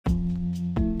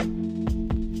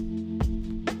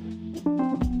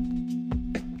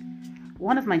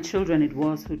One of my children it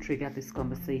was who triggered this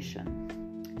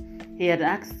conversation. He had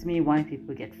asked me why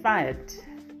people get fired.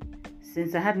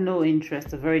 Since I had no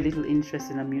interest or very little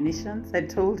interest in ammunitions, I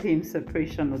told him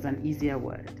separation was an easier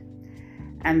word.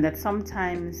 And that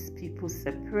sometimes people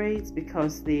separate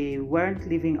because they weren't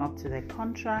living up to their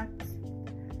contracts.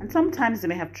 And sometimes they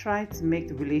may have tried to make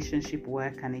the relationship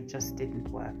work and it just didn't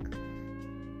work.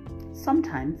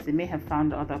 Sometimes they may have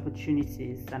found other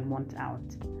opportunities and want out.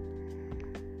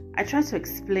 I try to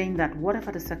explain that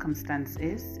whatever the circumstance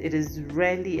is, it is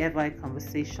rarely ever a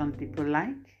conversation people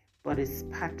like, but it's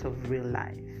part of real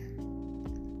life.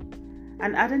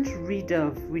 An ardent reader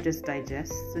of Reader's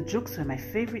Digest, the jokes were my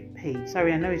favorite page.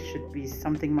 Sorry, I know it should be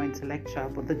something more intellectual,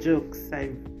 but the jokes,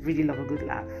 I really love a good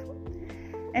laugh.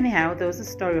 Anyhow, there was a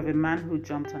story of a man who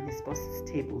jumped on his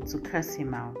boss's table to curse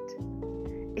him out.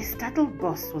 A startled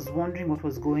boss was wondering what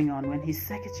was going on when his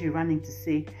secretary ran in to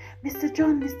say, Mr.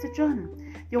 John,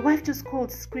 your wife just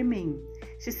called screaming.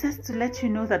 She says to let you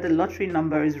know that the lottery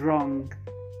number is wrong.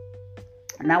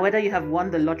 Now, whether you have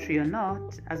won the lottery or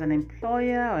not, as an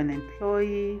employer or an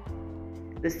employee,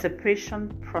 the separation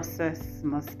process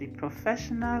must be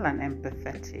professional and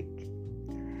empathetic.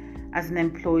 As an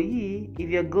employee, if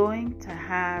you're going to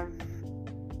have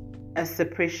a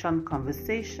separation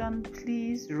conversation,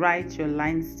 please write your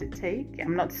lines to take.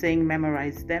 I'm not saying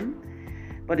memorize them,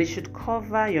 but it should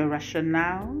cover your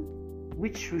rationale,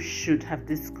 which you should have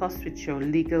discussed with your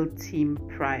legal team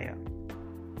prior.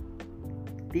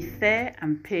 Be fair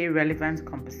and pay relevant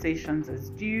compensations as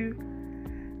due,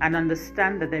 and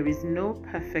understand that there is no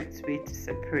perfect way to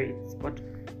separate, but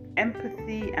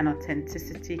empathy and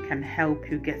authenticity can help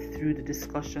you get through the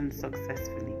discussion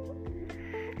successfully.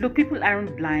 Look, people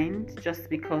aren't blind just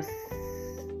because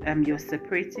you're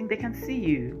separating. They can see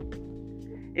you.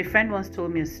 A friend once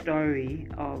told me a story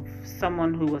of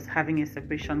someone who was having a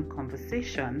separation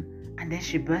conversation and then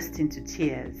she burst into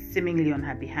tears, seemingly on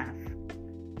her behalf.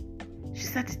 She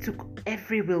said it took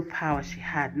every willpower she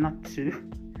had not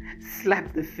to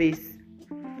slap the face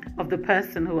of the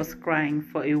person who was crying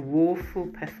for a woeful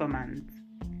performance.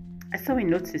 I saw a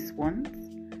notice once,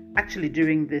 actually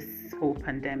during this whole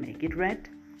pandemic. It read,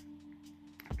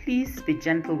 "Please be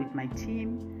gentle with my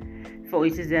team, for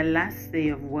it is their last day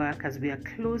of work as we are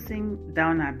closing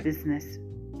down our business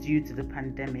due to the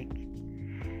pandemic.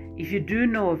 If you do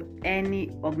know of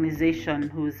any organization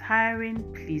who is hiring,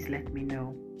 please let me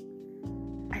know."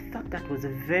 I thought that was a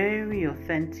very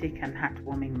authentic and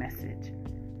heartwarming message.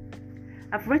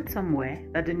 I've read somewhere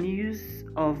that the news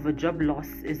of a job loss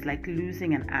is like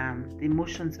losing an arm. The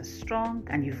emotions are strong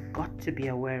and you've got to be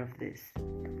aware of this.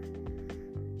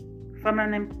 From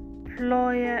an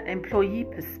employee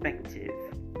perspective,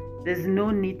 there's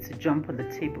no need to jump on the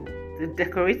table. The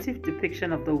decorative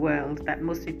depiction of the world that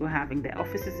most people have in their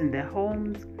offices, in their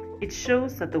homes, it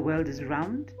shows that the world is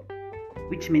round,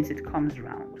 which means it comes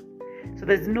round. So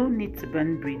there's no need to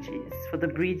burn bridges, for the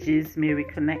bridges may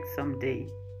reconnect someday.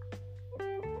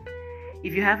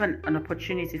 If you have an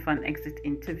opportunity for an exit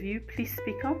interview, please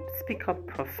speak up. Speak up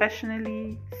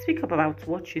professionally. Speak up about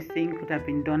what you think could have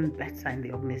been done better in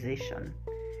the organization.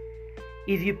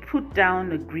 If you put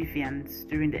down a grievance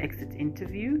during the exit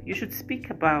interview, you should speak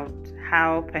about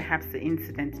how perhaps the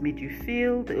incident made you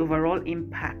feel, the overall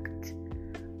impact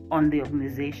on the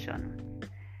organization.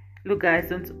 Look, guys,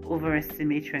 don't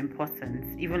overestimate your importance,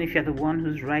 even if you're the one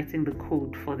who's writing the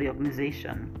code for the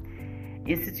organization.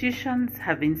 Institutions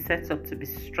have been set up to be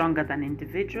stronger than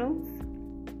individuals.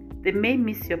 They may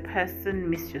miss your person,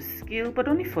 miss your skill, but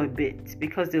only for a bit,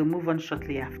 because they'll move on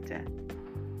shortly after.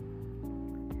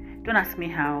 Don't ask me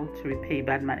how to repay a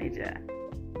bad manager.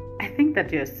 I think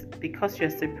that because you're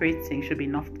separating should be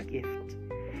enough gift.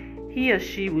 He or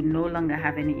she would no longer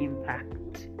have any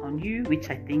impact on you, which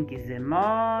I think is a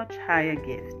much higher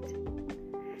gift.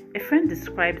 A friend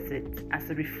describes it as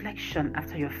a reflection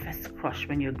after your first crush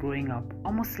when you're growing up.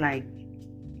 Almost like,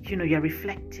 you're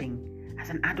reflecting as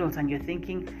an adult and you're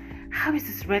thinking, how is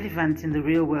this relevant in the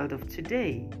real world of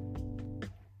today?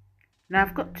 Now,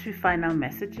 I've got two final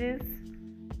messages.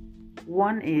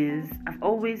 One is, I've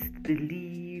always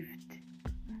believed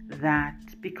that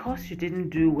because you didn't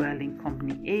do well in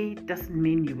company A doesn't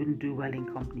mean you wouldn't do well in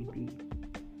company B.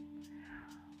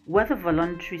 Whether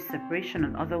voluntary separation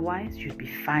or otherwise, you'd be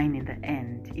fine in the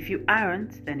end. If you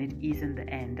aren't, then it is in the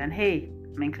end. And hey,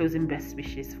 I'm enclosing best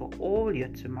wishes for all your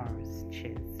tomorrows.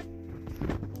 Cheers.